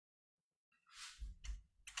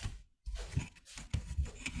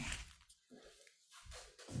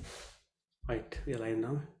Right, we are live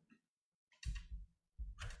now.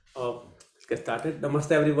 Let's get started.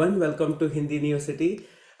 Namaste, everyone. Welcome to Hindi University.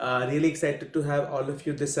 Really excited to have all of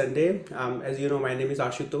you this Sunday. As you know, my name is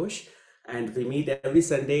Ashutosh, and we meet every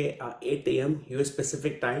Sunday 8 a.m. US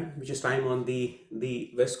Pacific time, which is time on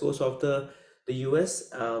the west coast of the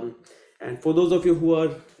US. And for those of you who are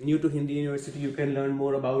new to Hindi University, you can learn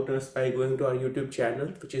more about us by going to our YouTube channel,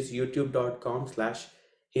 which is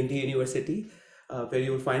youtube.com/Hindi University, where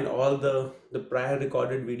you will find all the prior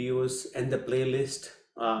recorded videos and the playlist,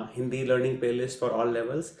 Hindi learning playlist for all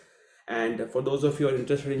levels. And for those of you who are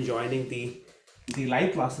interested in joining the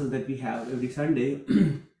live classes that we have every Sunday,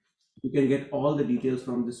 you can get all the details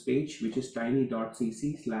from this page, which is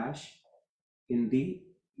tiny.cc/Hindi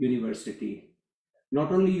University.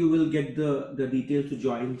 Not only you will get the details to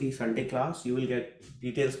join the Sunday class, you will get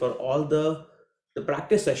details for all the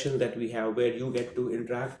practice sessions that we have, where you get to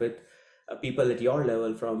interact with people at your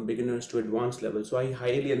level, from beginners to advanced level. So I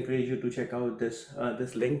highly encourage you to check out this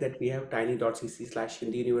link that we have,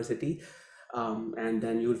 tiny.cc/Hindi University, and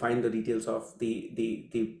then you'll find the details of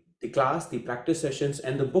the class, the practice sessions,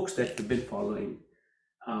 and the books that we've been following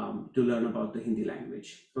to learn about the Hindi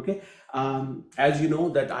language. Okay. As you know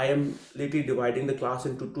that I am literally dividing the class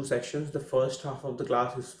into two sections. The first half of the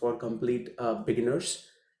class is for complete beginners,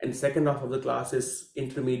 and the second half of the class is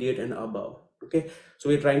intermediate and above. Okay. So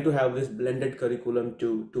we're trying to have this blended curriculum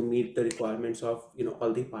to meet the requirements of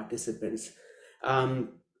all the participants.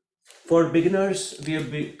 Um, for beginners, we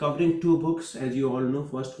have been covering two books, as you all know.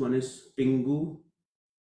 First one is Pingu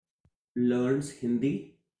Learns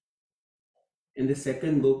Hindi, and the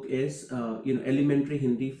second book is Elementary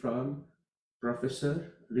Hindi from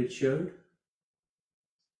Professor Richard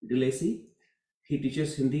DeLacy. He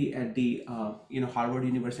teaches Hindi at the Harvard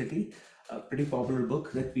University. A pretty popular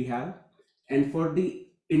book that we have. And for the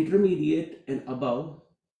intermediate and above,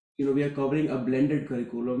 we are covering a blended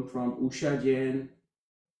curriculum from Usha Jain.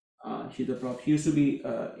 She's a prof. She used to be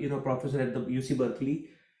professor at the UC Berkeley,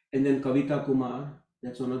 and then Kavita Kumar.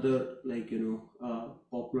 That's another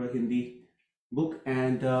popular Hindi book,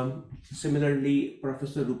 and similarly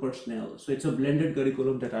Professor Rupert Snell. So it's a blended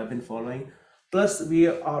curriculum that I've been following. Plus, we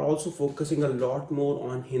are also focusing a lot more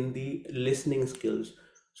on Hindi listening skills.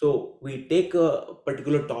 So we take a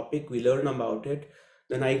particular topic, we learn about it,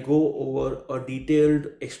 then I go over a detailed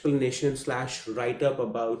explanation slash write up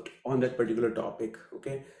about on that particular topic.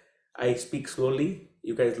 Okay, I speak slowly,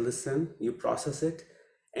 you guys listen, you process it,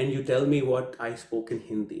 and you tell me what I spoke in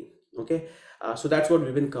Hindi. Okay, so that's what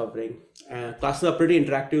we've been covering. Classes are pretty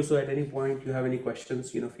interactive, so at any point you have any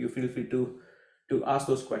questions, you feel free to ask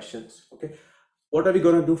those questions. Okay, what are we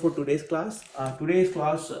going to do for today's class? Today's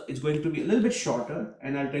class is going to be a little bit shorter,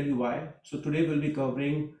 and I'll tell you why. So today we'll be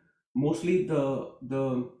covering mostly the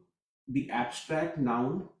abstract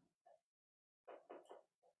noun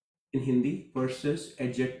in Hindi versus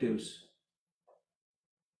adjectives,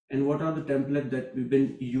 and what are the template that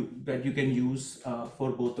that you can use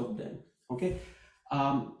for both of them. Okay.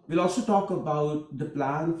 We'll also talk about the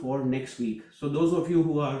plan for next week. So those of you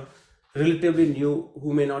who are relatively new,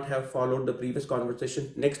 who may not have followed the previous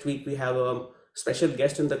conversation, next week we have a special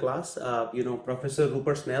guest in the class, Professor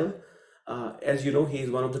Rupert Snell. As you know, he is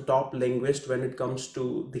one of the top linguists when it comes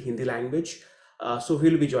to the Hindi language. So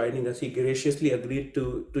he'll be joining us. He graciously agreed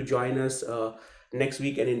to join us next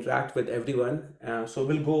week and interact with everyone. So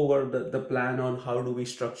we'll go over the plan on how do we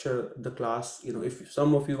structure the class. If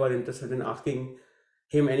some of you are interested in asking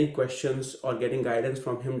him any questions or getting guidance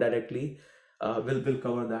from him directly, we'll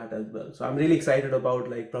cover that as well. So I'm really excited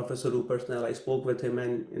about Professor Rupert Snell. I spoke with him,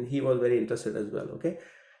 and he was very interested as well. Okay.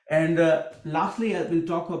 And lastly, we'll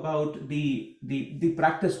talk about the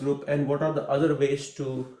practice group and what are the other ways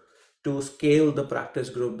to scale the practice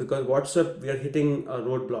group, because WhatsApp, we are hitting a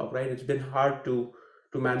roadblock, right? It's been hard to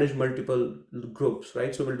manage multiple groups,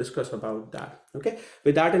 right? So we'll discuss about that. Okay,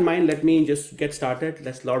 with that in mind, let me just get started.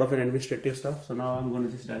 That's a lot of an administrative stuff. So now I'm going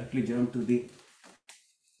to just directly jump to the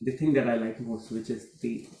thing that I like most, which is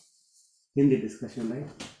the Hindi discussion, right?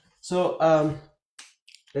 So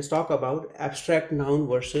let's talk about abstract noun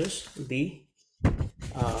versus uh,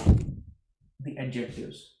 the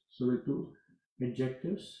adjectives. So we'll do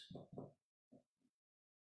adjectives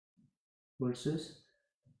versus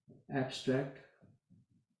abstract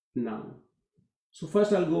noun. So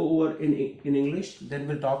first I'll go over in English, then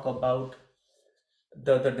we'll talk about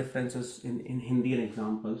the differences in Hindi and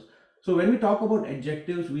examples. So when we talk about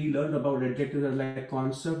adjectives, we learned about adjectives as like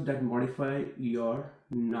concept that modify your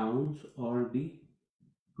nouns or the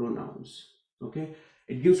pronouns. Okay,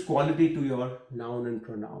 it gives quality to your noun and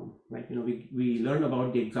pronoun. Like we learned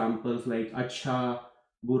about the examples like acha,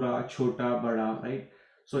 bura, chota, bada, right?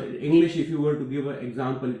 So in English, if you were to give an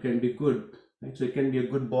example, it can be good, right? So it can be a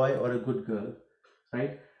good boy or a good girl,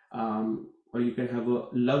 right? Or you can have a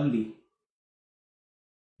lovely,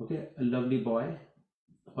 okay, a lovely boy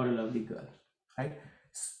or a lovely girl, right?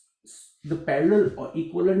 The parallel or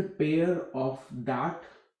equivalent pair of that,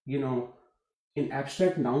 in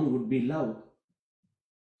abstract noun would be love.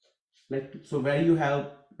 Like, so where you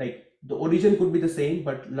have, like, the origin could be the same,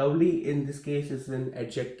 but lovely in this case is an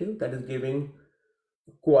adjective that is giving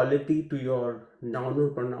quality to your noun or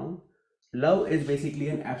pronoun. Love is basically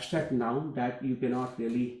an abstract noun that you cannot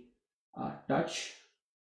really touch,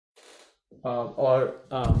 or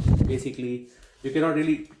basically you cannot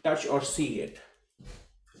really touch or see it.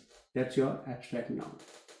 That's your abstract noun.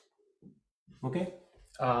 Okay.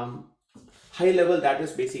 High level, that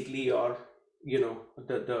is basically your,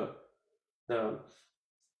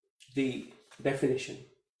 the definition,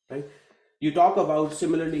 right? You talk about,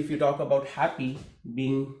 similarly, if you talk about happy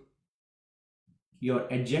being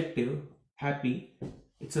your adjective, happy,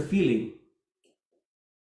 it's a feeling.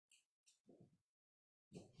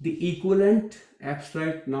 The equivalent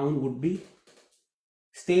abstract noun would be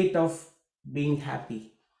state of being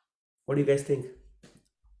happy. What do you guys think?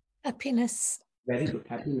 Happiness. Very good.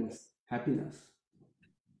 Happiness.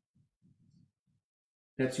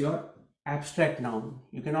 That's your abstract noun.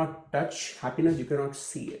 You cannot touch happiness, you cannot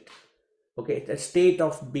see it. Okay, it's a state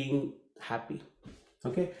of being happy.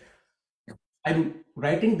 Okay, I'm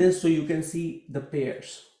writing this so you can see the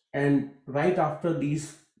pairs, and right after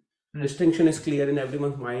these distinction is clear in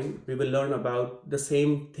everyone's mind, we will learn about the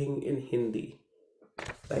same thing in Hindi,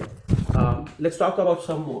 right? Let's talk about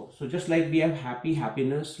some more. So just like we have happy,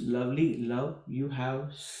 happiness, lovely, love, you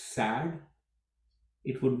have sad.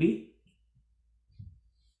 It would be,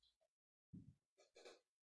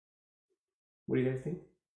 what do you guys think?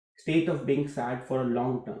 State of being sad for a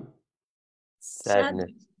long term.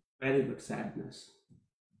 Sadness. Very good, sadness.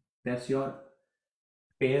 That's your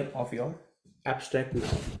pair of your abstract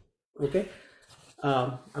noun. Okay.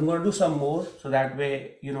 I'm going to do some more, so that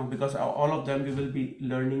way, because all of them we will be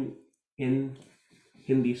learning in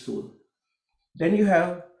Hindi soon. Then you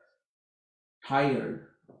have tired,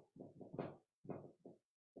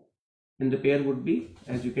 and the pair would be,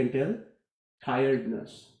 as you can tell,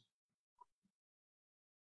 tiredness.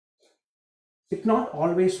 It not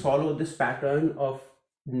always follow this pattern of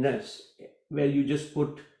ness, where you just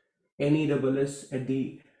put any double s at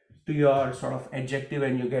the to your sort of adjective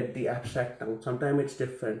and you get the abstract noun. Sometimes it's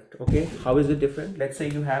different. Okay, how is it different? Let's say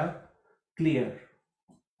you have clear.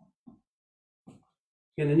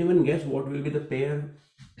 Can anyone guess what will be the pair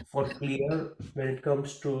for clear when it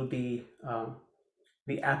comes to the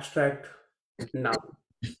abstract noun?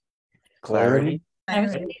 Clarity.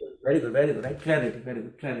 Very good, right? Clarity, very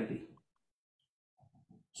good, clarity.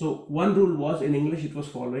 So one rule was, in English it was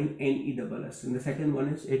following NESS, and the second one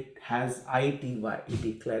is it has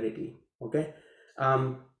ITY, clarity. Okay.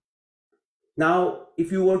 Now,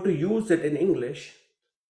 if you were to use it in English,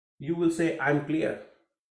 you will say, I'm clear.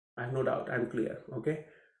 I have no doubt, I'm clear. Okay.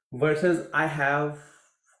 Versus I have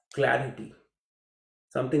clarity.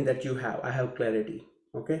 Something that you have, I have clarity.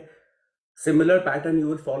 Okay. Similar pattern you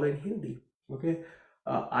will follow in Hindi. Okay.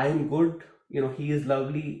 I am good. He is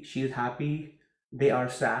lovely. She is happy. They are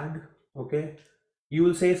sad. Okay. You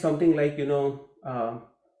will say something like,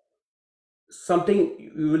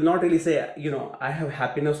 something, you will not really say, I have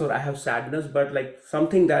happiness or I have sadness, but like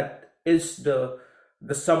something that is the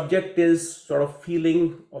subject is sort of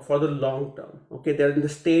feeling for the long term. Okay. They're in the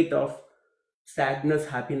state of sadness,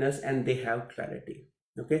 happiness, and they have clarity.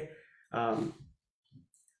 Okay.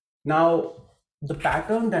 Now, the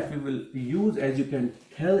pattern that we will use, as you can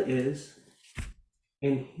tell, is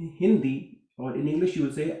in Hindi or in English, you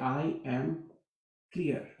will say, I am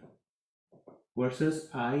clear versus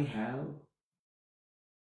I have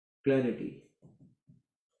clarity.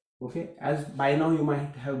 Okay, as by now you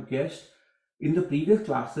might have guessed, in the previous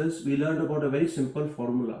classes, we learned about a very simple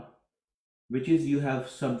formula, which is you have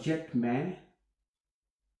subject मैं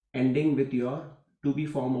ending with your to be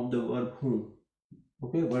form of the verb hoon.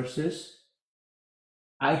 Okay, versus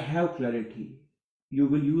I have clarity, you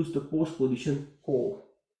will use the postposition को.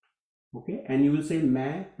 Okay, and you will say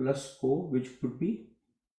मैं plus को, which could be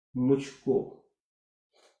मुझको,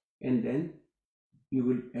 and then you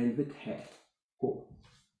will end with है को.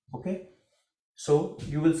 Okay, so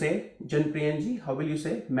you will say, Janpriyan ji, how will you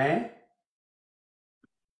say? मैं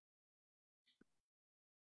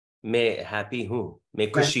happy हूँ.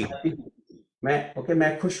 मैं खुशी हूँ.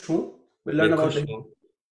 मैं खुश हूँ. We'll learn about the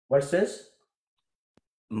versus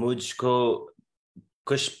मुझको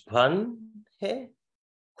खुशपन है.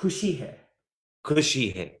 खुशी है. खुशी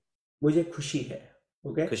है. मुझे खुशी है.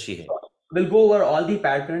 Okay, खुशी है. we'll go over all the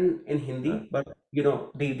pattern in Hindi, but you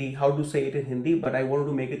know the how to say it in Hindi, but I wanted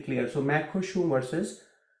to make it clear. So मैं खुश हूँ versus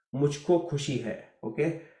मुझको खुशी है.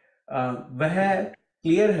 Okay, वह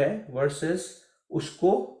clear है versus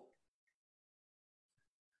उसको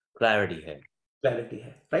Clarity है. clarity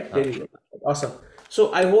hai, right? There you go. Awesome.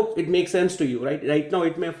 So I hope it makes sense to you, right? Right now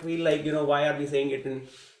it may feel like, you know, why are we saying it in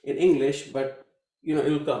English, but you know,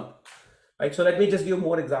 it'll come, right? So let me just give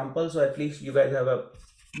more examples, so at least you guys have a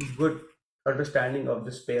good understanding of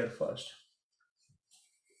this pair first.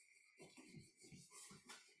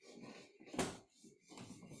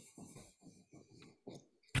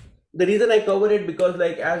 The reason I cover it, because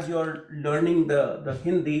like as you're learning the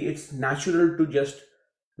Hindi, it's natural to just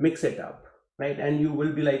mix it up, right? And you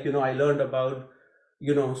will be like, you know, I learned about,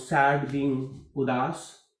 you know, sad being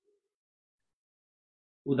udas.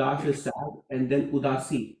 Udas is sad, and then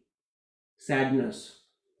udasi, sadness.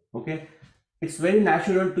 Okay, it's very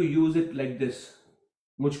natural to use it like this.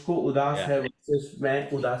 Mujhko udas Yeah. hai versus main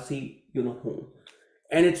udasi, you know, hoon.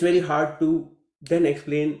 And it's very hard to then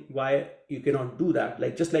explain why you cannot do that.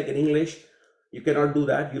 Like just like in English, you cannot do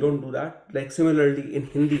that, you don't do that. Like similarly in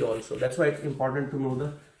Hindi also. That's why it's important to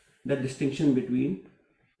know the distinction between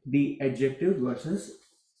the adjective versus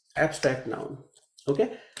abstract noun.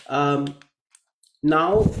 Okay.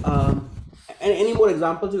 Now, and any more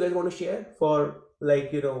examples you guys want to share for,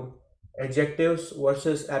 like, you know, adjectives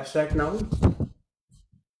versus abstract noun?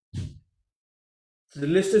 The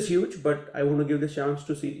list is huge, but I want to give this chance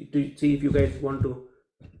to see if you guys want to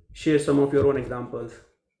share some of your own examples.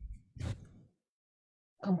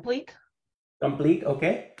 Complete. Complete,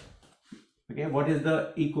 okay. Okay, what is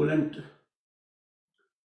the equivalent?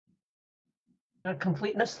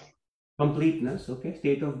 Completeness. Completeness, okay.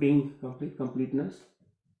 State of being complete, completeness.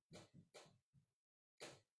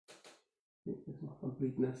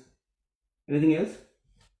 Completeness. Anything else?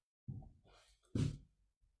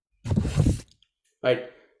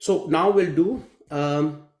 Right. So now we'll do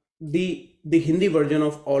the Hindi version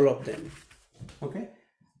of all of them. Okay.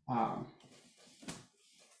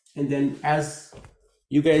 And then as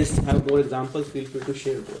you guys have more examples, feel free to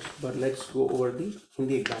share those. But let's go over the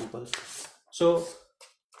Hindi examples. So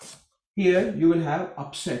here you will have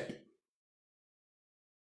upset.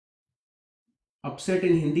 Upset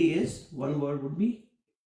in Hindi is, one word would be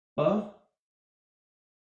Parashan.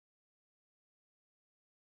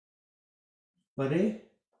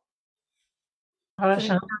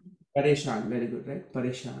 Pareshan. Very good, right?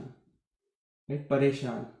 Pareshan. Right?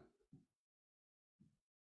 Pareshan.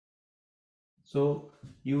 So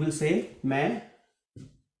you will say मैं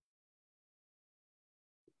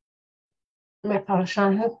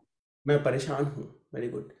परेशान हूँ. मैं परेशान हूँ. Very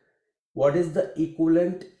good. What is the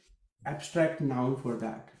equivalent abstract noun for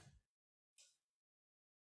that?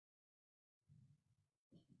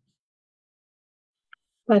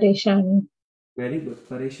 Pareshani. Very good.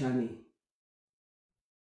 Pareshani.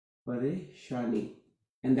 Pareshani.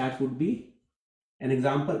 And that would be an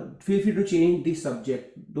example. Feel free to change the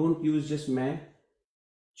subject. Don't use just मैं.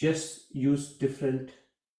 Just use different.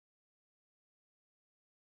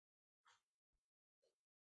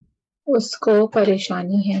 उसको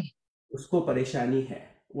परेशानी है. उसको परेशानी है.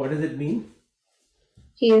 What does it mean?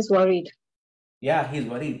 He is worried. Yeah, he's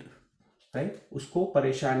worried. Right? उसको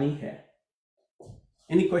परेशानी है.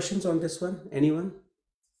 Any questions on this one? Anyone?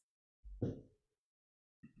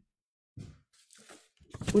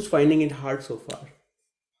 Who's finding it hard so far?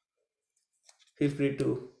 Feel free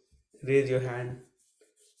to raise your hand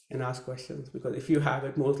and ask questions, because if you have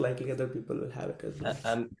it, most likely other people will have it as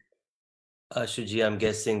well. Ashu Ji, I'm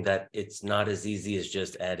guessing that it's not as easy as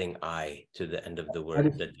just adding I to the end of the word.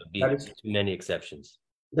 is- That would be that is- too many exceptions.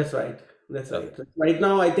 That's right. That's right. Right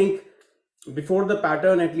now, I think before the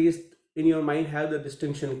pattern, at least in your mind, have the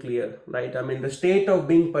distinction clear, right? I mean, the state of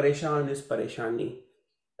being pareshan is pareshani,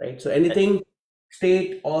 right? So anything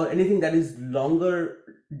state or anything that is longer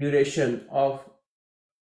duration of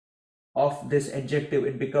this adjective,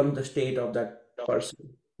 it becomes the state of that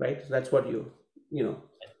person, right? So that's what you know.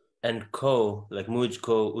 And ko, like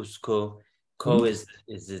mujhko, usko, ko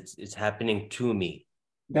is happening to me.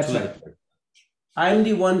 That's to right. I am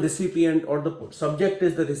the one recipient, or the subject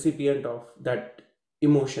is the recipient of that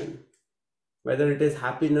emotion, whether it is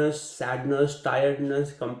happiness, sadness,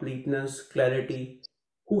 tiredness, completeness, clarity.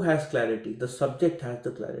 Who has clarity? The subject has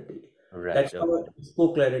the clarity. Right. That's how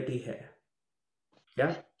usko clarity hai.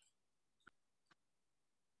 Yeah.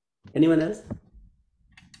 Anyone else?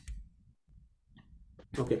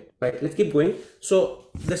 Okay, right. Let's keep going. So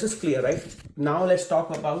this is clear, right? Now let's talk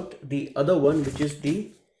about the other one, which is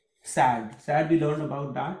the sad. Sad, we learned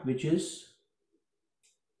about that, which is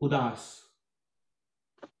udas.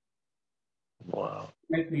 Wow.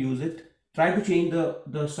 Try to use it. Try to change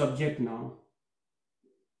the subject now.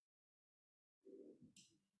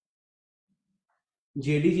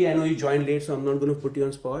 JDG, I know you joined late, so I'm not going to put you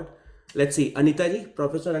on spot. Let's see. Anita ji,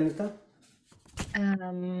 Professor Anita.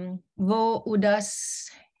 वो उदास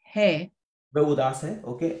है वह उदास है.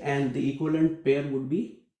 Okay. And the equivalent pair would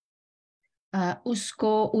be?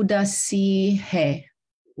 उसको उदासी है.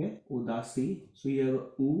 Okay. Udasi. So you have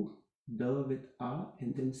U, the with A,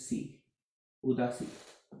 and then C. Udasi.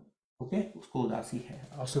 Okay. Usko udasi hai.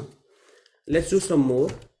 Awesome. Let's do some more.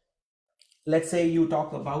 Let's say you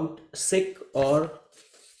talk about sick or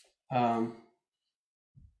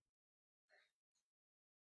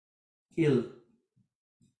ill.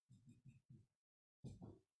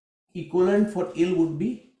 Equivalent for ill would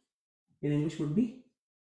be, in English would be?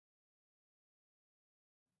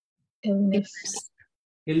 Illness.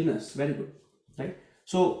 Illness. Very good. Right.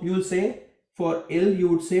 So you will say for ill, you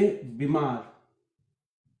would say bimar.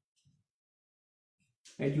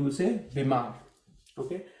 Right. You will say bimar.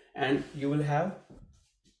 Okay. And you will have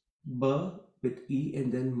b with e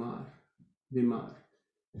and then mar. Bimar.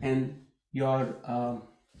 And your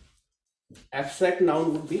abstract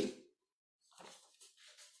noun would be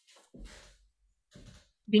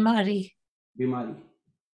बीमारी. bimari.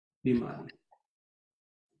 Bimari.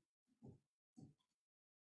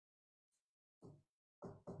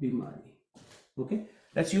 Bimari. Okay.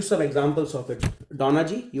 Let's use some examples of it. Donna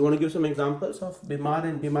ji, you want to give some examples of bimar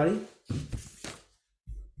and bimari?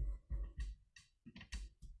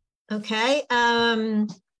 Okay.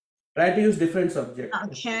 Try to use different subjects.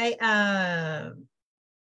 Okay.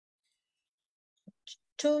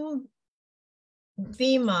 तुम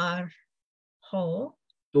बीमार हो.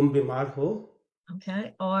 तुम बीमार हो.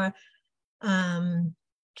 Okay. Or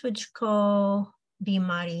तुझको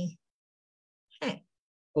बीमारी है.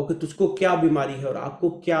 Okay, तुझको क्या बीमारी है और आपको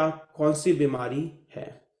क्या कौन सी बीमारी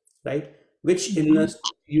है, right? Which illness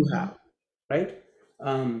you have, right?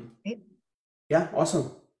 Right. Yeah,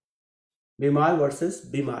 awesome. Bimar versus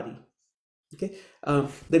bimari. Okay.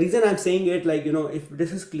 The reason I'm saying it, like, you know, if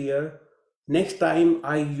this is clear, next time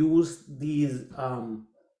I use these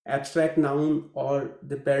abstract noun or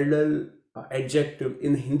the parallel adjective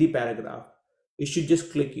in the Hindi paragraph, it should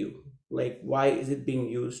just click you. Like, why is it being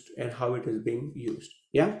used and how it is being used?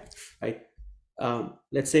 Yeah, right.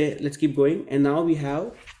 Let's keep going. And now we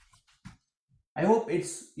have, I hope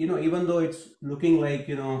it's, you know, even though it's looking like,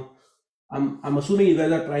 you know, I'm assuming you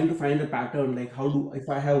guys are trying to find a pattern, like if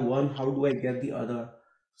I have one, how do I get the other?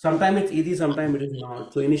 Sometimes it's easy, sometimes it is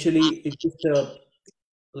not. So initially it's just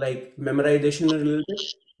like memorization a little bit,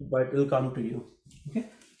 but it'll come to you. Okay.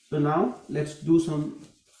 So now let's do some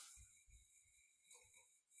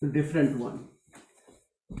different one.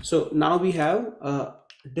 So now we have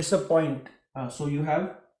disappoint. So you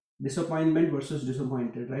have disappointment versus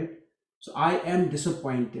disappointed, right? So I am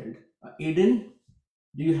disappointed. Aiden,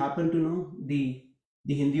 do you happen to know the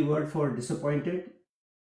Hindi word for disappointed?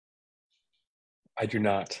 I do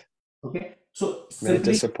not. Okay. So मैं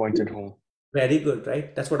simply, disappointed हूँ. very good,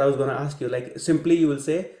 right? That's what I was going to ask you. Like simply you will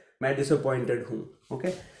say, मैं disappointed हूँ.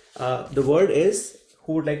 Okay. The word is,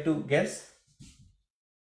 who would like to guess?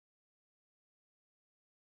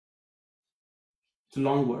 It's a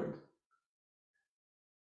long word.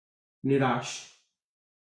 Nirash.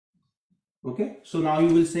 Okay. So now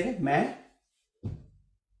you will say, मैं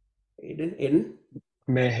Aiden,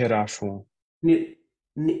 मैं निराश हूँ.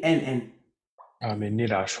 N. मैं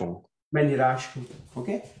निराश हूँ. मैं निराश हूँ.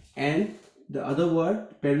 Okay. And the other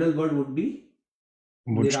word, parallel word would be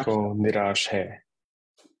मुझको निराश है.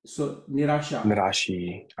 so nirasha.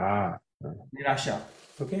 निराशी. Nirasha.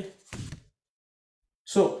 Okay.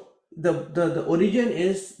 So the origin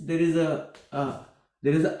is there is a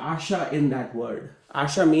asha in that word.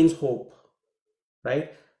 Asha means hope,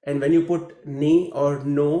 right? And when you put ni or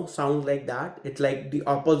no sound like that, it's like the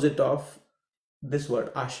opposite of this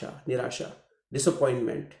word, asha, nirasha,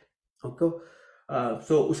 disappointment. Okay.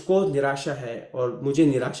 So usko nirasha hai or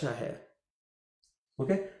mujhe nirasha hai.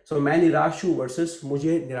 Okay. So मैं निराश हूँ versus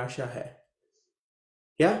मुझे निराशा है.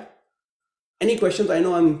 Yeah. Any questions? I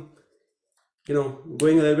know I'm, you know,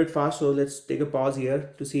 going a little bit fast, so let's take a pause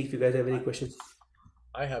here to see if you guys have any questions.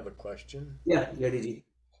 I have a question. Yeah, Yadiji.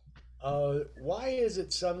 Why is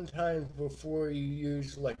it sometimes before you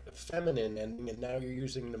use like the feminine ending and now you're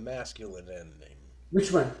using the masculine ending?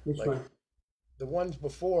 Which one? Which Like- one? The ones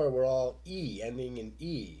before were all E, ending in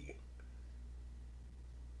E.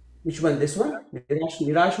 Which one? This one?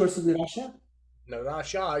 Nirash versus Nirasha?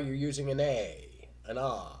 Narasha, you're using an A, an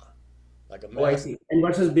A, like a Oh, I mas- see. And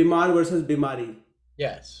versus Bimar versus Bimari.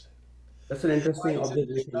 Yes. That's an interesting Why is it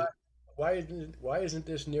observation. why isn't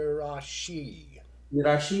this nirashi?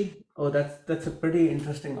 Nirashi. Oh, that's a pretty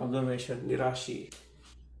interesting observation. Nirashi.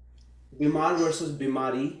 Bimar versus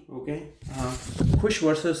bimari. Okay. Khush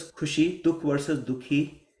versus khushi. Dukh versus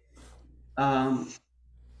dukhi.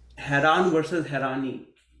 Haran versus harani.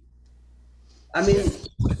 I mean,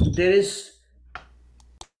 there is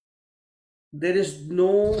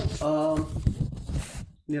no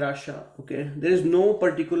nirasha. Okay, there is no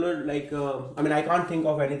particular like. I mean, I can't think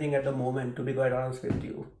of anything at the moment, to be quite honest with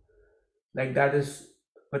you. Like that is,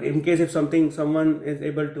 but in case if someone is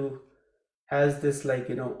able to has this like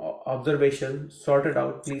observation sorted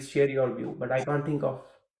out, please share your view. But I can't think of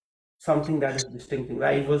something that is distinct.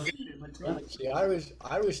 I was. See,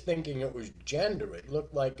 I was thinking it was gender. It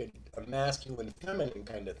looked like a masculine, feminine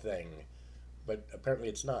kind of thing, but apparently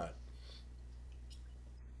it's not.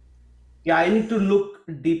 Yeah, I need to look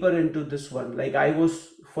deeper into this one. Like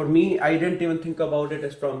for me, I didn't even think about it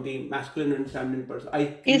as from the masculine and feminine person.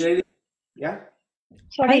 I Is- really, yeah.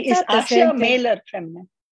 Sorry, I is thought the Asha same thing. male or feminine?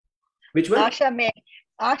 Which one?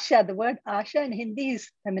 Asha, the word Asha in Hindi is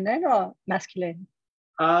feminine or masculine?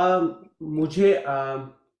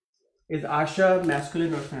 Mujhe, is Asha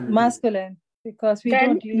masculine or feminine? Masculine, because we Then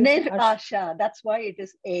don't use nir Asha. Asha. That's why it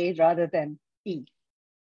is A rather than E.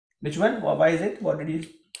 Which one? Why is it? What did you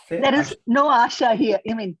say? There is no Asha here.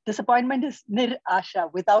 I mean, disappointment is nir Asha,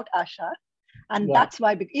 without Asha. And Yeah. that's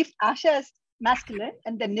why, if Asha is masculine,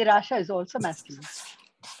 and then nirasha is also masculine.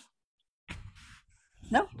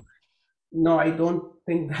 No? No, I don't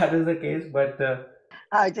think that is the case, but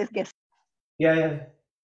I just guess. yeah.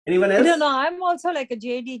 Anyone I else? don't know. I'm also like a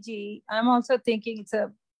JDG. I'm also thinking it's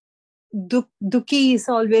a Duki is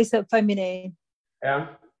always a feminine. Yeah.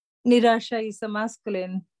 Nirasha is a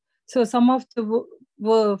masculine. So some of the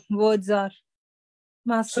words are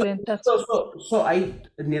masculine. So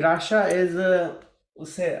nirasha is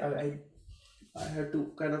say I had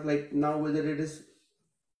to kind of like now whether it is.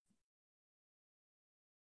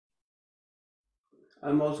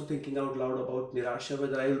 I'm also thinking out loud about nirasha,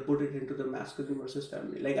 whether I will put it into the masculine versus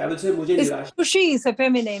feminine. Like I will say mujhe nirasha. Kushi is a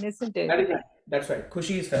feminine, isn't it? That is right. That's right.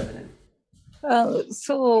 Khushi is feminine.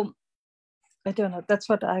 So I don't know. That's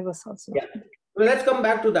what I was also. Yeah. Well, let's come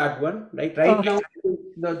back to that one. Right now,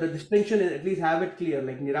 the distinction is at least have it clear.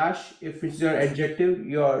 Like nirash, if it's your adjective,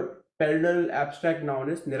 your parallel abstract noun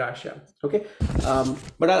is nirasha. Okay.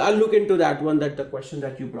 But I'll look into that one. That the question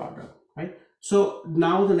that you brought up. Right. So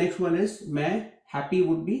now the next one is मैं happy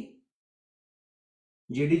would be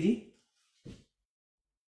JDG.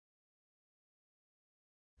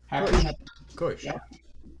 Happy. Kush. Yeah.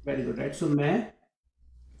 Very good. Right. So मैं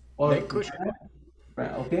और मैं खुश हूँ.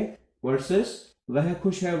 Right, okay. Versus वह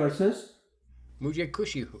खुश है versus मुझे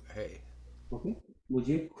खुशी है. okay.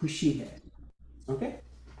 मुझे खुशी है. Okay.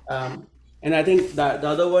 And I think that the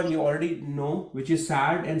other one you already know, which is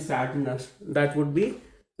sad and sadness. That would be,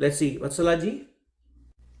 let's see, Vatsala ji.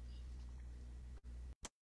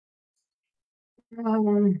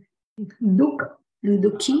 Dukh,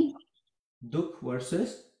 dukhi. Dukh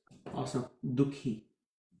versus awesome dukhi.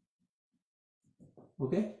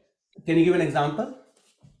 Okay. Can you give an example?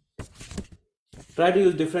 Try to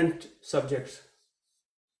use different subjects.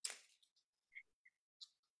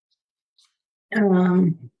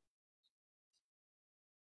 हम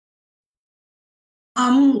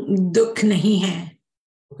दुख नहीं है.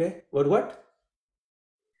 Okay. What?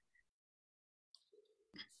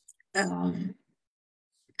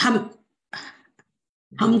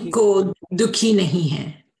 हमको दुखी नहीं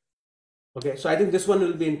है. Okay, so I think this one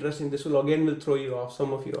will be interesting. This will again throw you off,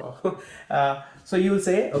 some of you off. So you will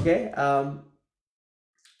say, okay,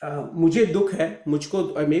 मुझे दुख है,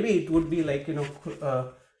 मुझको, or maybe it would be like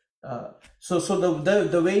so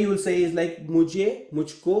the way you will say is like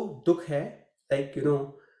मुझको दुख है, like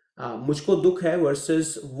मुझको दुख है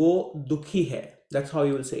versus वो दुखी है. That's how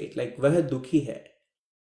you will say it. Like वह दुखी है,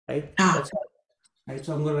 right? That's right.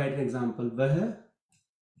 So I'm going to write an example. वह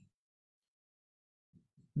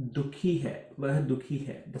दुखी है, वह दुखी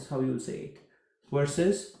है. That's how you will say it.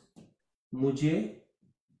 Versus मुझे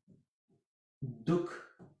दुख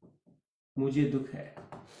है.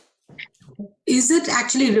 Is it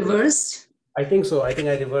actually reversed? I think so. I think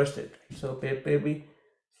I reversed it. So maybe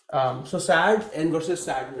so sad and versus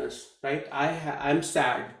sadness, right? I'm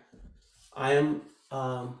sad. I am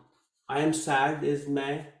sad is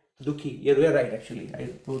मैं दुखी. You're right actually.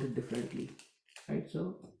 I wrote it differently. Right?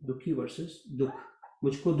 So दुखी versus दुख.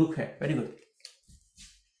 मुझको दुख है. Very good.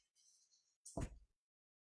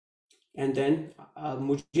 And then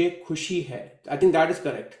मुझे खुशी है. I think that is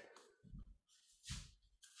correct.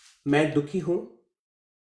 मैं दुखी हूँ.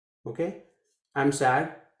 Okay. I'm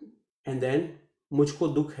sad. And then मुझको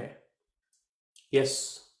दुख है.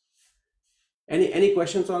 Yes. Any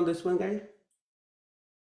questions on this one, guys?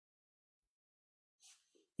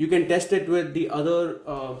 You can test it with the other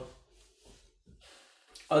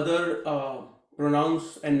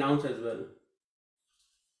pronouns and nouns as well.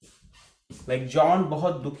 Like John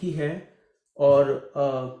बहुत दुखी है और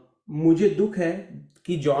मुझे दुख है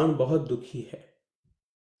कि जॉन बहुत दुखी है.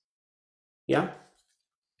 Yeah?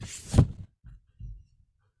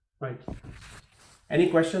 Right. Any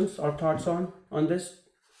questions or thoughts on this?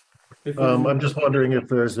 I'm just wondering if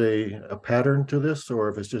there's a pattern to this, or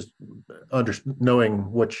if it's just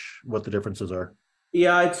knowing what the differences are.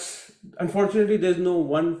 Yeah, it's unfortunately there's no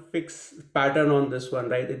one fixed pattern on this one,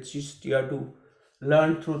 right? It's just you have to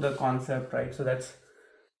learn through the concept, right? So that's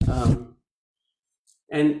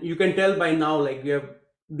and you can tell by now, like we have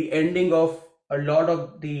the ending of a lot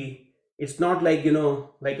of the. It's not like, you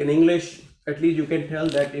know, like in English, at least you can tell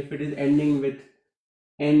that if it is ending with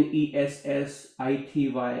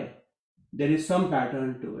nessity, there is some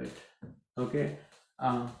pattern to it. Okay,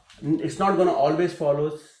 it's not going to always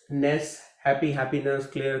follow ness, happy, happiness,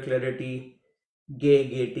 clear, clarity, gay,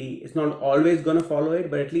 gaiety. It's not always going to follow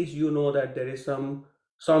it, but at least you know that there is some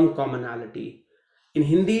commonality. In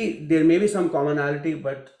Hindi, there may be some commonality,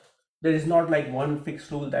 but there is not like one fixed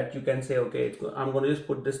rule that you can say, okay, I'm going to just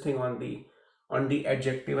put this thing on the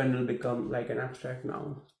adjective and it'll become like an abstract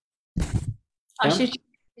noun. Ashu Ji,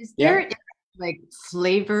 is there like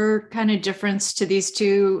flavor kind of difference to these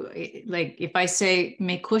two? Like if I say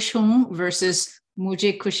मैं खुश हूँ versus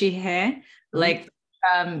मुझे खुशी है, like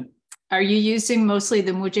are you using mostly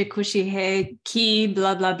the मुझे खुशी है की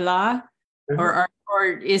blah blah blah, or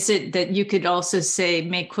is it that you could also say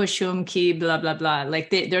मैं खुश हूँ की blah blah blah? Like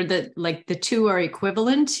they're the two are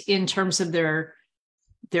equivalent in terms of their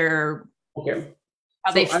okay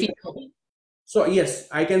how they feel. So yes,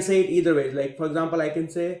 I can say it either way. Like for example, I can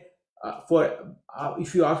say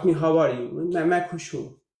if you ask me how are you, मैं खुश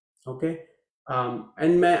हूँ, okay,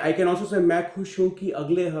 and I can also say मैं खुश हूँ कि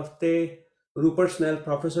अगले हफ्ते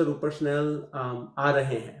professor रूपर snail आ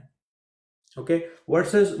रहे हैं, okay,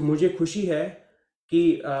 versus मुझे खुशी है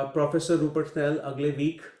कि प्रोफेसर रूपर स्नेल अगले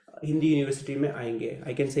वीक हिंदी यूनिवर्सिटी में आएंगे.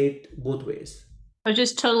 I can say it both ways. So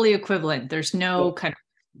just totally equivalent. There's no kind of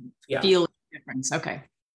feel difference. Okay.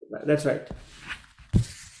 That's right.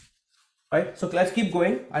 All right, so let's keep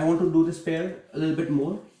going. I want to do this pair a little bit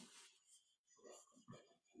more.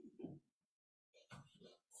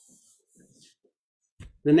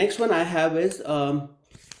 The next one I have is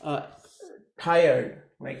tired.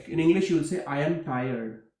 Like in English, you will say, I am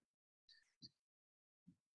tired.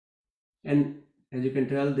 And as you can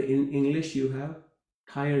tell, in English, you have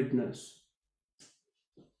tiredness.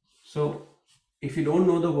 So if you don't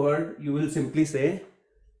know the word, you will simply say,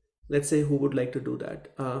 let's say, who would like to do that?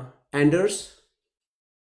 Anders.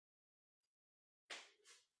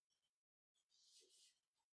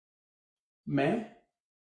 मैं.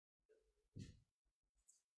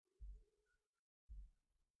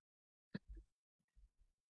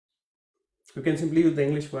 You can simply use the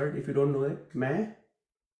English word if you don't know it. मैं.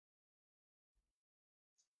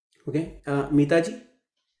 Okay. मीता जी.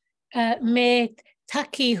 मैं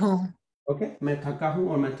थकी हूँ. Okay. मैं थका हूँ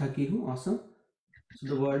और मैं थकी हूँ. Awesome. So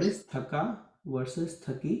the word is thaka versus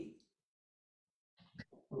thaki.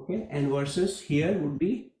 Okay, and versus here would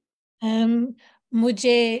be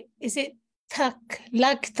मुझे is it थक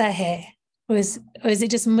लगता है, or is it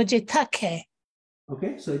just मुझे थक है?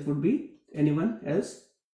 Okay, so it would be anyone else?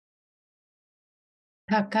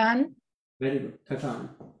 थकान. Very good, थकान.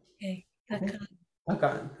 Okay, थकान.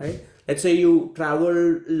 थकान, right? Let's say you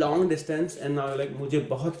travel long distance and now you're like मुझे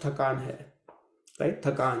बहुत थकान है, right?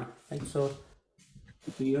 थकान, right? So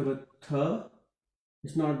you have a th.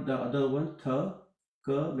 It's not the other one. Th,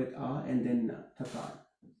 k with a, and then थकान.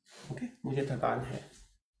 Okay, मुझे थकान है.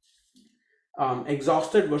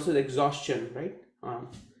 Exhausted versus exhaustion, right?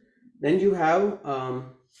 Then you have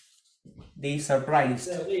the surprised.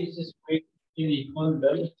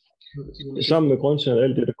 Sammen med grøntsager og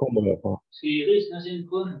alt det, der kommer derfra.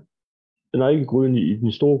 Den er ikke gryden i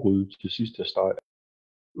den store gryde til sidst at stege.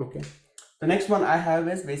 Okay. The next one I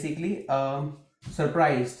have is basically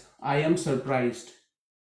surprised. I am surprised.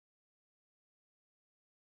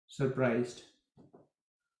 Surprised.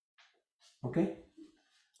 Okay.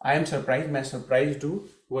 I am surprised. मैं surprised हूँ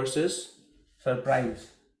versus surprise.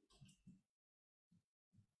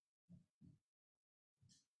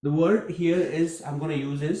 The word here is I'm going to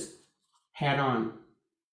use is हैरान.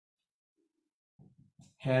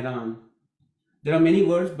 हैरान. There are many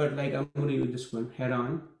words, but like I'm going to use this one.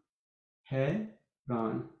 हैरान.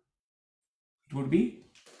 हैरान. It would be,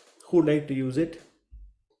 who would like to use it?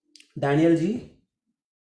 Daniel Ji.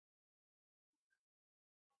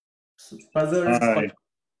 puzzled. Hi.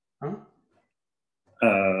 Huh?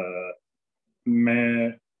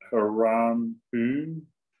 मैं हैरान हूँ.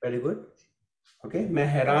 Very good. Okay. मैं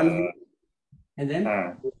हैरान हूँ. And then?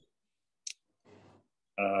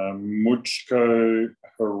 मुझको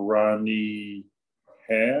हैरानी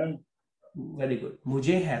है. Very good.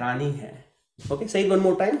 मुझे हैरानी है. Okay. Say it one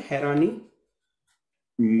more time. हैरानी.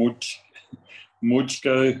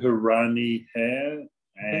 मुझको हैरानी है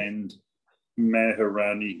and मैं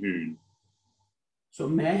हैरानी हूँ. So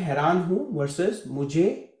मैं हैरान हूँ versus मुझे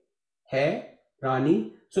है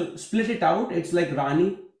रानी. So split it out. It's like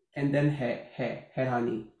Rani and then है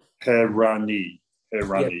हैरानी. हैरानी.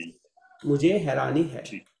 Yes. मुझे हैरानी है.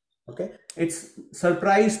 Okay. It's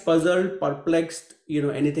surprised, puzzled, perplexed. You know,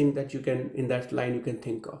 anything that you can in that line you can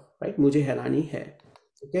think of. Right. मुझे हैरानी है.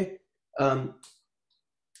 Okay.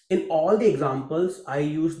 In all the examples, I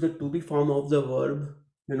use the to be form of the verb.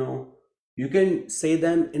 You know, you can say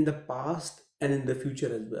them in the past and in the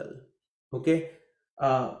future as well. Okay.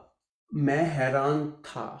 मैं हैरान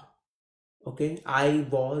था. Okay. I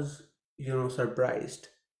was, surprised.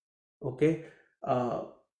 Okay.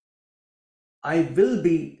 I will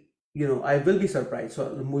be surprised. So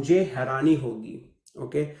मुझे हैरानी होगी.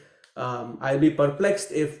 Okay. I'll be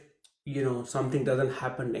perplexed if something doesn't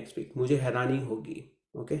happen next week. मुझे हैरानी होगी.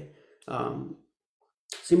 Okay.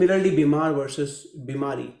 Similarly, बीमार versus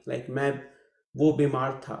बीमारी. Like मैं वो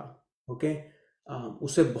बीमार था. Okay.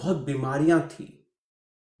 उसे बहुत बीमारियां थी.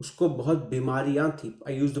 उसको बहुत बीमारियां थी.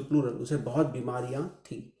 I use the plural. उसे बहुत बीमारियां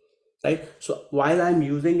थी. Right. So while I'm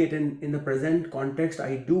using it in the present context,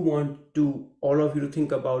 I do want all of you to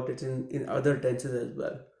think about it in other tenses as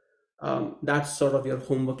well. That's sort of your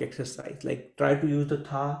homework exercise. Like try to use the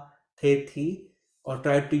tha, the, thi, or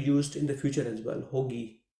try to use it in the future as well.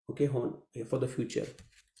 Hogi. Okay, for the future.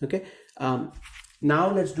 Okay.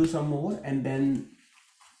 Now let's do some more, and then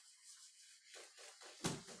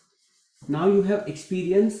now you have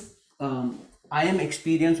experience. I am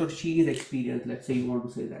experienced or she is experienced. Let's say you want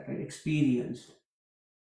to say that, right? Experience.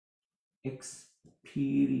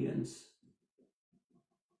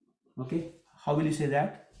 Okay. How will you say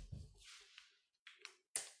that?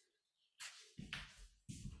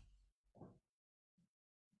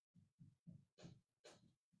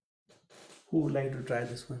 Who would like to try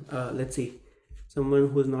this one? Let's see. Someone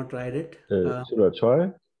who's not tried it. Should I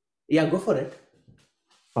try? Yeah, go for it.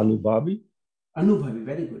 Anubhavi. Anubhavi.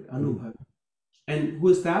 Very good. Anubhavi. And who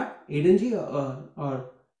is that? Aiden ji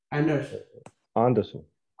or Anders? Anderson.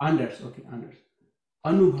 Anders. Okay, Anders.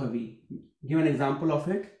 Anubhavi. Give an example of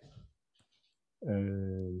it.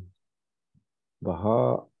 वह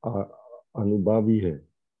अनुभवी है.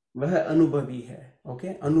 वह अनुभवी है.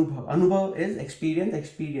 Okay. Anubhav is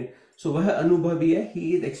experience. So वह अनुभवी है.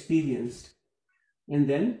 He is experienced. And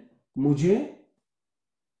then मुझे.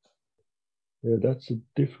 Yeah, that's a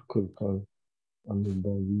difficult one.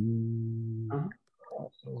 Anubhavi.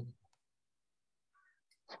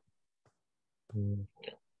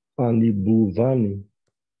 Anubhavani.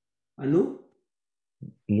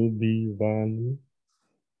 Anubhavani.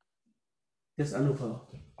 Just Anubhav.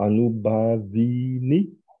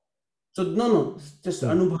 Anubhavini. So no, just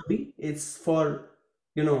Anubhavi. It's for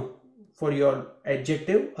for your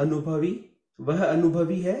adjective. Anubhavi. वह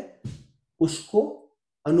अनुभवी है. उसको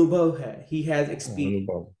अनुभव है. He has experience.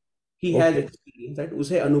 He has experience. Right?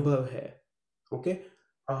 उसे अनुभव है. Okay.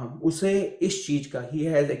 उसे इस चीज का. He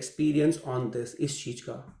has experience on this. इस चीज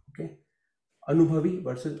का. Okay. अनुभवी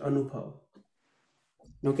versus अनुभव.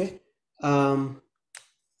 Okay.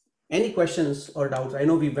 Any questions or doubts? I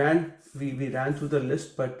know we ran through the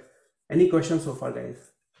list, but any questions so far,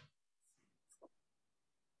 guys?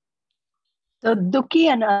 So Dukhi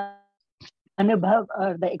and Anubhav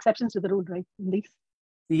are the exceptions to the rule, right? In these?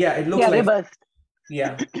 Yeah, it looks like reversed.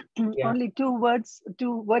 Yeah. Only two words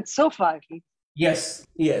so far. Yes.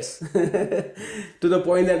 To the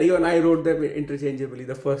point that even I wrote them interchangeably,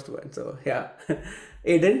 the first one. So yeah.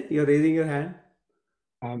 Aiden, you're raising your hand.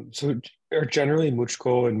 So are generally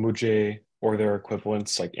mujhko and mujhe or their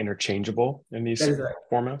equivalents like interchangeable in these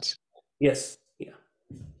formats? Yes. Yeah.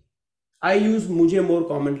 I use mujhe more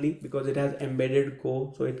commonly because it has embedded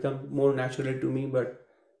ko, so it comes more naturally to me, but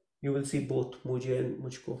you will see both mujhe and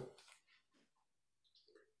mujhko.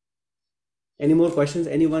 Any more questions?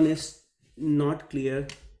 Anyone is not clear?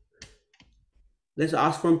 Let's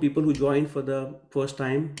ask from people who joined for the first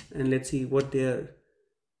time, and let's see what their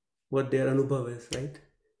anubhav is, right?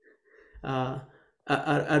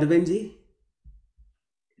 Arvind ji,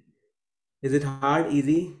 is it hard,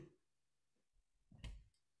 easy?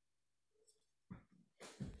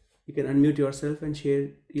 You can unmute yourself and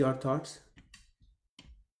share your thoughts.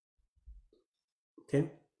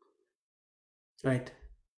 Okay. Right.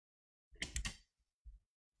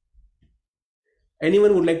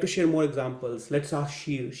 Anyone would like to share more examples? Let's ask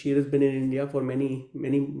Sheer. Sheer has been in India for many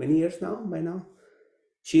years now. By now,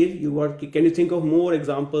 Sheer, can you think of more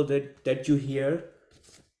examples that you hear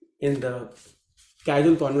in the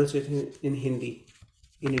casual conversation in Hindi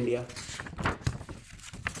in India?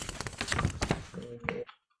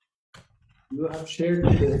 You have shared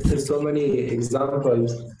so many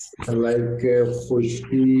examples like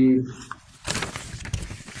खुशी,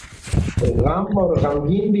 राम और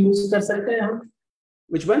रंगीन भी use कर सकते हैं हम.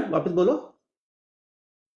 Which one? वापस बोलो.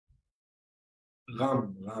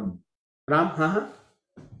 राम. हाँ.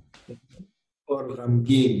 और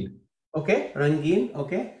रंगीन. Okay, rangeen.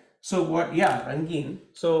 Okay. So what? Yeah, rangeen.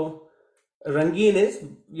 So rangeen is,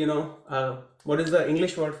 what is the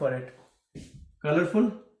English word for it?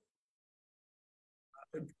 Colorful.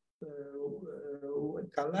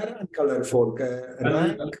 Color and colorful.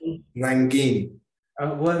 Rangeen.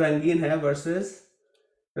 वो रंगीन है versus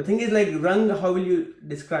the thing is like rang. How will you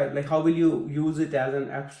describe? Like how will you use it as an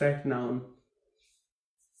abstract noun?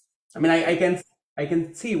 I mean, I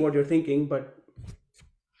can see what you're thinking, but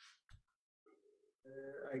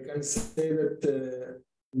I can say that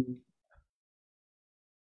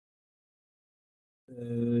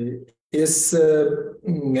इस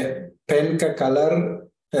pen का colour,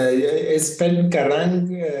 इस pen का रंग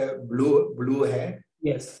blue है.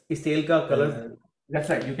 Yes, इस तेल का color. That's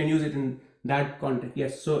right. You can use it in that context.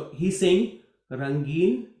 Yes. So he's saying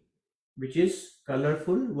rangeen, which is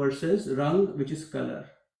colorful, versus rang, which is color.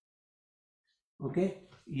 Okay.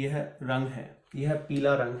 यह रंग है. यह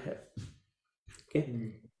पीला रंग है. Okay.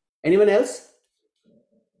 Anyone else?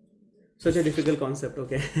 Such a difficult concept.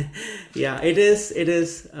 Okay. Yeah, it is.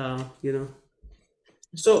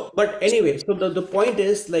 So, but anyway, so the point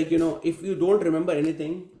is like, if you don't remember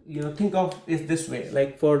anything, think of it this way.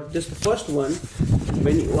 Like for just the first one,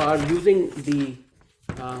 when you are using the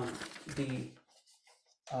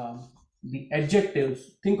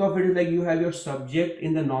adjectives, think of it like you have your subject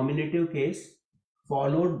in the nominative case,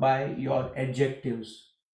 followed by your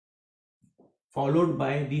adjectives, followed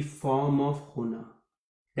by the form of hona.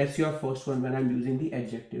 That's your first one when I'm using the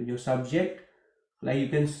adjective. Your subject, like you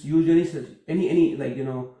can use any like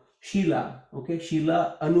Sheila. Okay,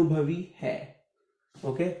 Sheila anubhavi hai.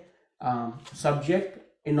 Okay, subject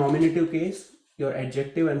in nominative case, your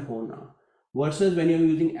adjective and hona. Versus when you're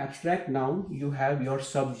using abstract noun, you have your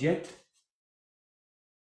subject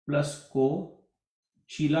plus ko,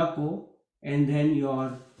 Sheila ko, and then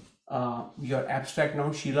your abstract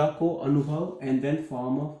noun Sheila ko anubhav, and then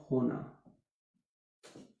form of hona.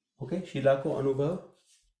 Okay, Sheila ko anubhav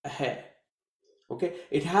hai. Okay,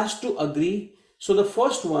 it has to agree. So the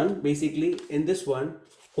first one, basically in this one,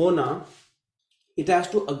 hona, it has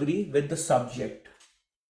to agree with the subject.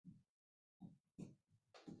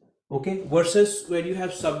 Okay, versus where you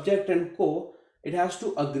have subject and ko, it has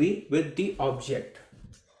to agree with the object.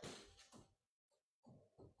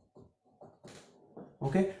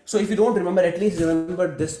 Okay, so if you don't remember, at least remember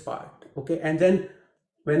this part. Okay, and then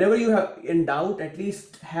whenever you have in doubt, at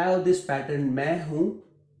least have this pattern मैं हूँ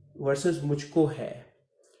versus मुझको है,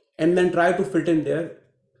 and then try to fit in there.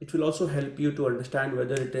 It will also help you to understand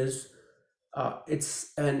whether it is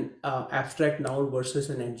it's an abstract noun versus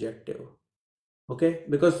an adjective. Okay,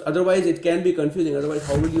 because otherwise it can be confusing. Otherwise,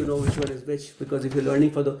 how will you know which one is which? Because if you're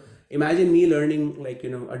learning imagine me learning like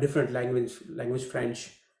a different language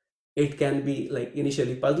French, it can be like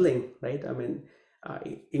initially puzzling, right? I mean,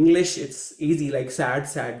 English, it's easy, like sad,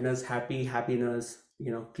 sadness, happy, happiness,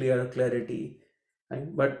 clear, clarity,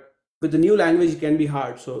 right? But with the new language, it can be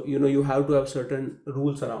hard. So, you have to have certain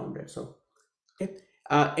rules around it. So, okay.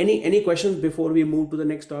 Any questions before we move to the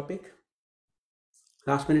next topic?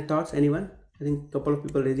 Last minute thoughts, anyone? I think a couple of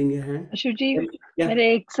people raising your hand. Ashu Ji, Yeah.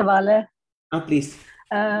 मेरे एक सवाल है. Please.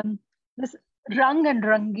 This rang and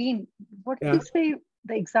rangeen. What Yeah. do you say?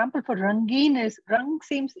 The example for rangeen is rang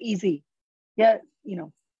seems easy. Yeah,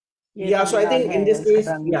 Yeah, so I think in this case,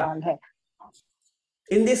 yeah.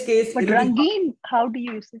 In this case, but rangeen, how do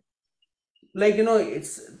you use it? Like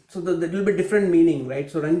it's so the little bit different meaning,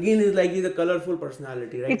 right? So rangeen is like he's a colorful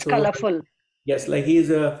personality, right? It's so, colorful. Yes, like he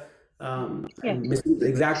is a I'm missing the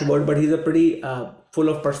exact word, but he's a pretty full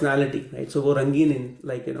of personality, right? So wo rangeen in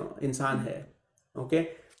like insan hai, okay?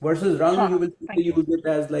 Versus rang, you will use it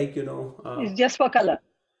as like It's just for color.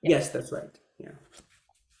 Yes, that's right. Yeah.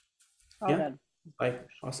 All right. Right.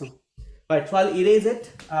 Awesome. Right. So I'll erase it.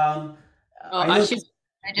 I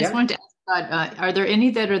just want to ask about, are there any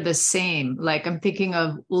that are the same? Like I'm thinking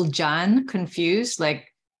of uljan, confused. Like,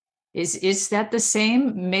 is that the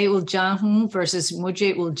same? मैं उलझान हूँ versus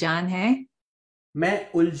मुझे उलझान है.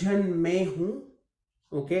 मैं उलझन में हूँ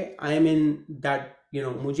Okay, I am in that,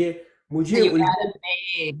 mujhe So you uljan. added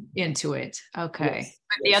me into it. Okay. Yes,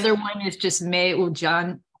 But the yes. other one is just me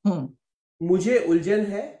uljan hoon. Mujhe uljan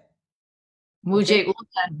hai. Mujhe Okay.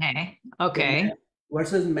 uljan hai. Okay.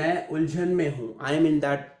 Versus मैं उलझन में हूँ. I am in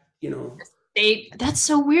that, State. That's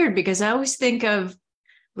so weird because I always think of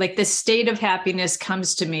like the state of happiness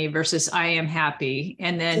comes to me versus I am happy.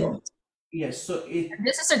 And then Sure. Yes. So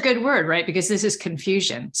this is a good word, right? Because this is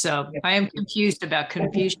confusion. So I am confused about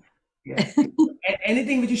confusion. Yeah.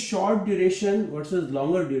 Anything which is short duration versus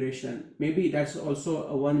longer duration, maybe that's also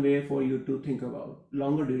a one way for you to think about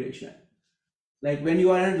longer duration. Like when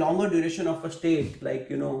you are in longer duration of a state, like,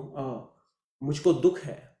 मुझको दुख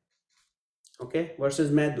है, okay,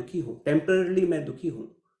 versus मैं दुखी हूँ, temporarily मैं दुखी हूँ,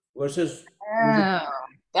 versus Oh,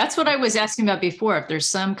 that's what I was asking about before. If there's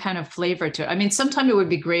some kind of flavor to it. I mean, sometimes it would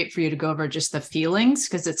be great for you to go over just the feelings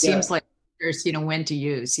because it seems like there's, when to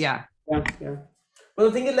use. Yeah. Yeah. But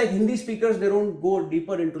the thing is, like Hindi speakers, they don't go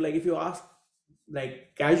deeper into, like, if you ask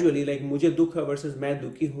like casually, like मुझे दुख है versus मैं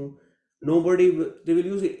दुखी हूँ, they will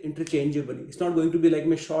use it interchangeably. It's not going to be like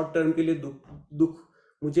मैं short term के लिए दुख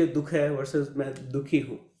मुझे दुख है versus मैं दुखी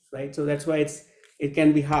हूँ, right? So that's why it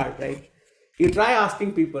can be hard, right? You try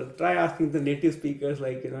asking the native speakers,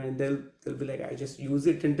 like, and they'll be like, I just use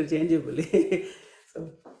it interchangeably.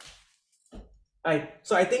 Right.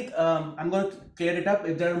 So I think I'm going to clear it up.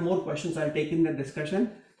 If there are more questions, I'll take in the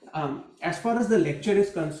discussion. As far as the lecture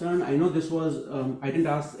is concerned, I know this was, I didn't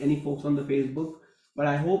ask any folks on the Facebook, but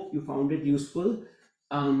I hope you found it useful.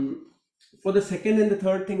 For the second and the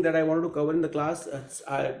third thing that I wanted to cover in the class,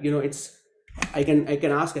 I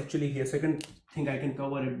can ask actually here, second thing I can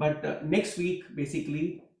cover it. But next week,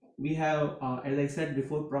 basically, we have, as I said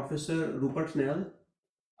before, Professor Rupert Snell.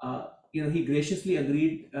 He graciously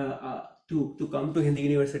agreed to come to Hindi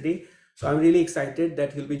University. So I'm really excited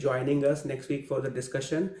that he'll be joining us next week for the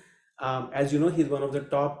discussion. As you know, he's one of the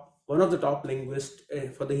top linguists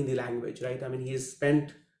for the Hindi language, right? I mean, he's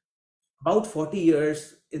spent about 40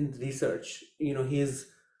 years in research. He's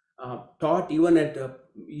taught even at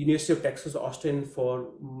University of Texas, Austin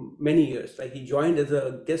for many years. Like he joined as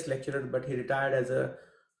a guest lecturer, but he retired as a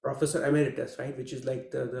professor emeritus, right? Which is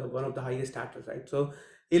like the one of the highest status, right? So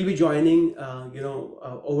he'll be joining,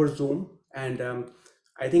 over Zoom, and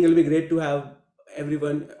I think it'll be great to have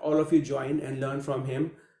all of you join and learn from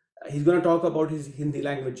him. He's going to talk about his Hindi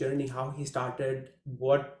language journey, how he started,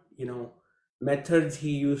 what methods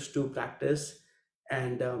he used to practice,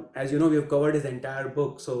 and as you know, we have covered his entire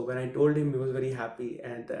book. So when I told him, he was very happy,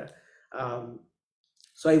 and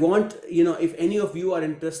so I want, if any of you are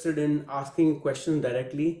interested in asking questions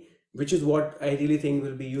directly, which is what I really think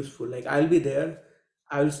will be useful. Like I'll be there,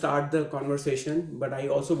 I will start the conversation, but I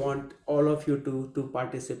also want all of you to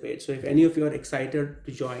participate. So if any of you are excited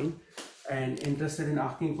to join and interested in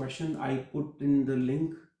asking questions, I put in the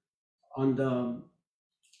link on the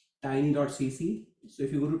tiny.cc. So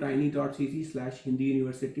if you go to tiny.cc/Hindi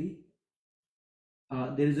University,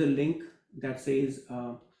 there is a link that says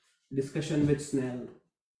discussion with Snell.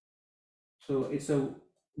 So it's a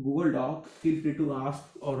Google Doc. Feel free to ask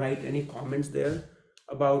or write any comments there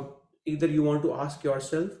about either you want to ask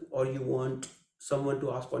yourself or you want someone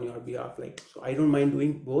to ask on your behalf. Like, so I don't mind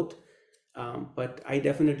doing both, but I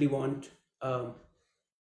definitely want all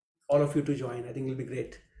of you to join. I think it'll be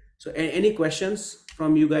great. So any questions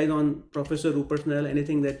from you guys on Professor Rupert Snell?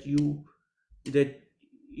 Anything that you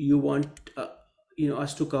want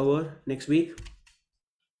us to cover next week?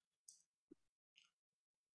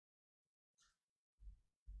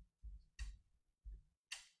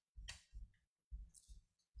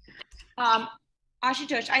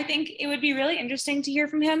 Ashutosh, I think it would be really interesting to hear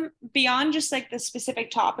from him beyond just like the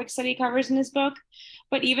specific topics that he covers in his book,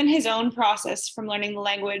 but even his own process from learning the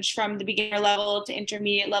language from the beginner level to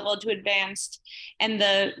intermediate level to advanced, and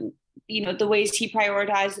the ways he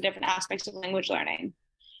prioritized the different aspects of language learning.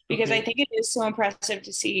 Because I think it is so impressive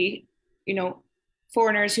to see,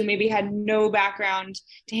 foreigners who maybe had no background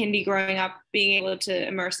to Hindi growing up being able to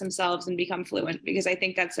immerse themselves and become fluent, because I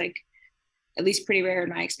think that's like at least pretty rare in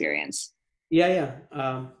my experience. Yeah.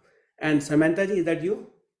 And Samantha ji, is that you?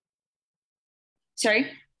 Sorry?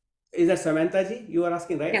 Is that Samantha ji? You are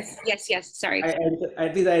asking, right? Yes. Sorry.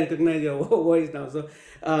 At least I recognize your voice now. So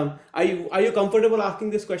are you comfortable asking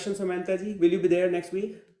this question, Samantha ji? Will you be there next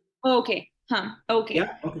week? Okay. Okay.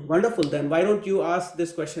 Yeah. Okay. Wonderful. Then why don't you ask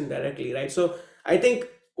this question directly, right? So I think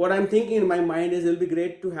what I'm thinking in my mind is it'll be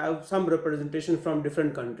great to have some representation from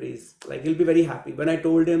different countries. Like he'll be very happy. When I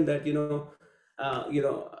told him that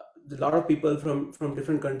a lot of people from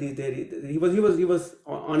different countries there, he was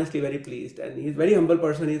honestly very pleased, and he's a very humble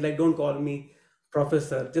person. He's like, don't call me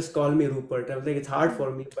professor, just call me Rupert. I was like, it's hard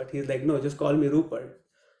for me, but he's like, no, just call me Rupert.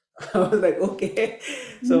 I was like, okay.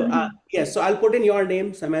 So yes, so I'll put in your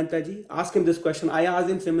name, Samantha ji. Ask him this question. I asked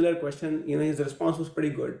him similar question. His response was pretty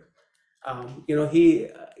good. He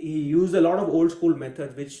used a lot of old school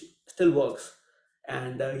methods, which still works.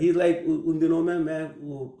 And he's like, उन दिनों में मैं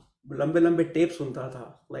वो लंबे tapes सुनता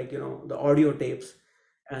था, like the audio tapes,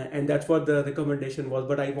 and that's what the recommendation was.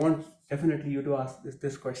 But I want definitely you to ask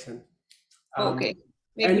this question. Okay,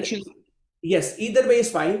 maybe And choose. yes, either way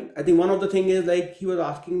is fine. I think one of the thing is like he was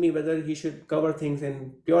asking me whether he should cover things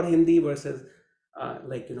in pure Hindi versus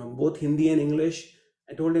both Hindi and English.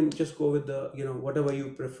 I told him just go with the whatever you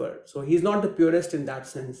prefer. So he's not the purist in that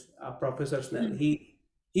sense, Professor Snell.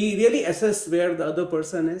 He really assess where the other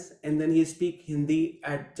person is, and then he speak Hindi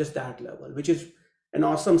at just that level, which is an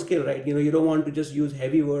awesome skill, right? You don't want to just use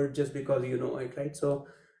heavy words just because you know it, right? So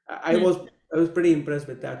I was pretty impressed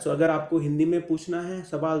with that. So अगर आपको हिंदी में पूछना है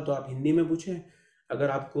सवाल तो आप हिंदी में पूछें. अगर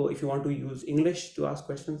आपको if you want to use English to ask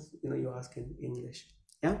questions, you ask in English.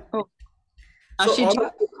 Yeah. Oh. So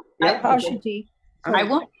Ashu Ji,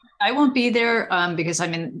 I won't be there because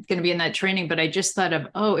I'm going to be in that training. But I just thought of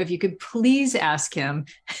if you could please ask him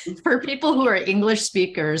for people who are English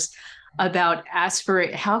speakers about how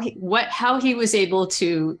he was able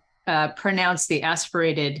to pronounce the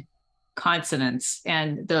aspirated consonants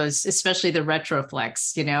and those, especially the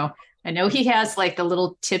retroflex. I know he has like a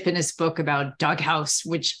little tip in his book about doghouse,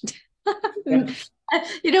 which but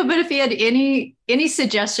if he had any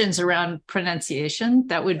suggestions around pronunciation,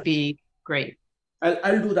 that would be great.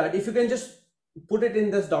 I'll do that. If you can just put it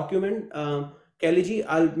in this document, Kelly ji,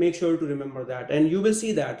 I'll make sure to remember that. And you will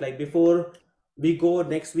see that like before we go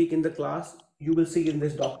next week in the class, you will see in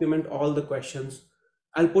this document all the questions.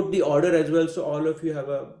 I'll put the order as well, so all of you have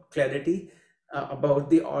a clarity about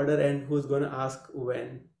the order and who's going to ask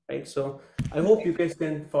when, right? So I hope you guys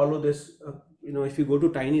can follow this. If you go to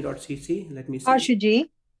tiny.cc, let me see. Ashu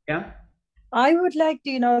Ji, yeah, I would like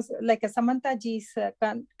to, like a Samantha Ji's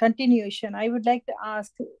continuation. I would like to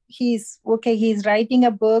ask. He's writing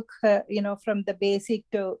a book, from the basic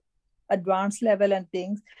to advanced level and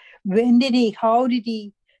things. How did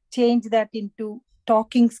he change that into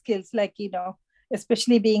talking skills? Like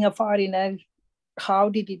especially being a foreigner, how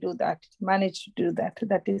did he do that? Manage to do that?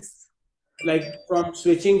 That is like from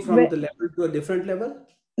switching from the level to a different level.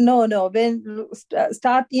 No. When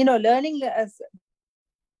start, learning as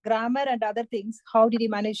grammar and other things, how did he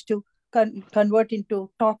manage to convert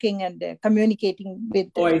into talking and communicating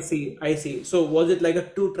with? Oh, I see. So was it like a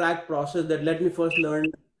 2-track process that let me first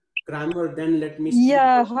learn grammar, then let me speak?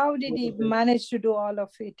 Yeah, how did he manage to do all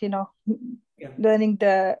of it? Learning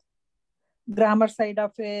the grammar side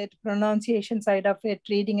of it, pronunciation side of it,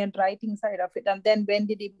 reading and writing side of it, and then when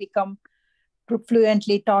did he become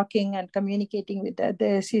fluently talking and communicating with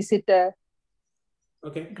others? Is it a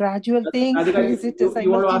gradual thing? Is it a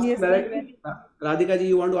simultaneous thing? Radhika ji,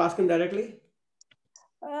 you want to ask him directly?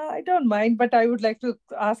 I don't mind, but I would like to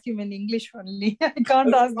ask him in English only. I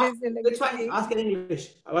can't ask this in English. That's fine. Ask in English.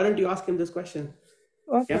 Why don't you ask him this question?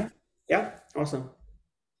 Okay. Yeah. Awesome.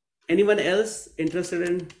 Anyone else interested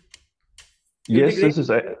in? Yes, this is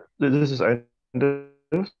Anders.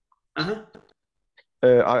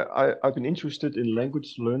 I've been interested in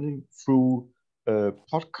language learning through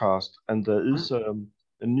podcast, and there is a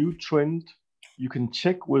new trend. You can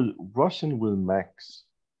check with Russian with Max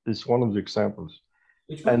is one of the examples.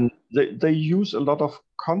 And they use a lot of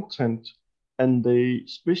content, and they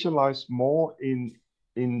specialize more in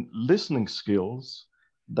listening skills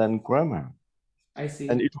than grammar. I see.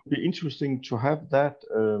 And it would be interesting to have that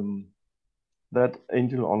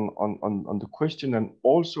angle on the question, and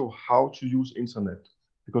also how to use internet,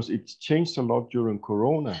 because it's changed a lot during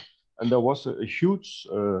Corona, and there was a huge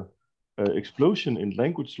explosion in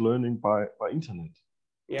language learning by internet.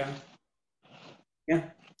 Yeah.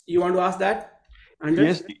 You want to ask that?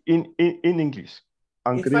 Anders? Yes, in English.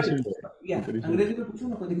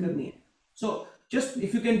 So just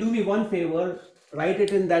if you can do me one favor, write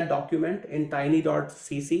it in that document in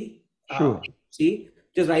tiny.cc. Sure.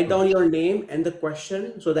 Just write down your name and the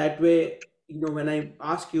question, so that way, when I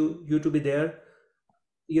ask you to be there,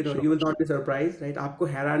 Sure. you will not be surprised, right? Aapko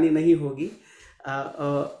hairani nahi hogi,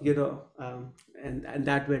 and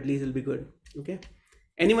that way at least it'll be good. Okay.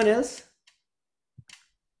 Anyone else?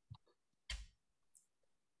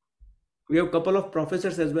 We have a couple of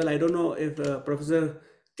professors as well. I don't know if Professor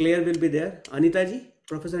Claire will be there. Anita ji,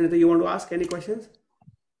 Professor Anita, you want to ask any questions?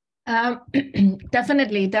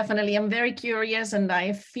 Definitely. I'm very curious, and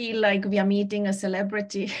I feel like we are meeting a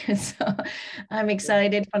celebrity. So I'm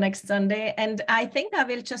excited for next Sunday. And I think I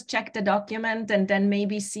will just check the document and then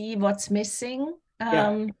maybe see what's missing.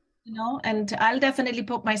 You know, and I'll definitely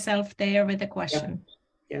put myself there with a question.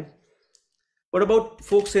 Yeah. What about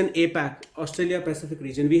folks in APAC, Australia Pacific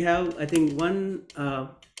region? We have, I think, one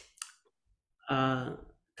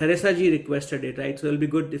Teresa Ji requested it, right? So it'll be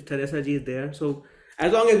good if Teresa Ji is there. So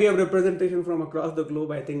as long as we have representation from across the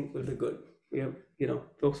globe, I think we'll be good. We have, you know,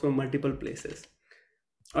 folks from multiple places.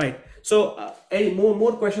 All right. So any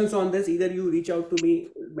more questions on this? Either you reach out to me,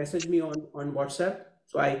 message me on WhatsApp,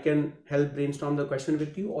 so I can help brainstorm the question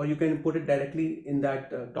with you, or you can put it directly in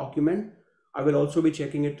that document. I will also be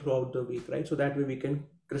checking it throughout the week, right? So that way we can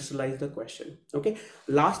crystallize the question. Okay.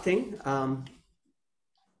 Last thing,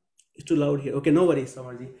 it's too loud here. Okay, no worries,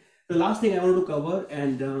 Samarji. The last thing I want to cover,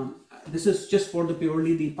 and this is just for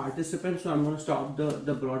purely the participants, so I'm going to stop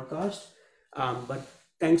the broadcast. But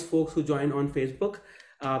thanks, folks who joined on Facebook.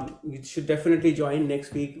 You should definitely join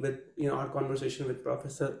next week with our conversation with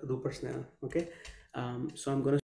Professor Rupert Snell. Okay, so I'm going to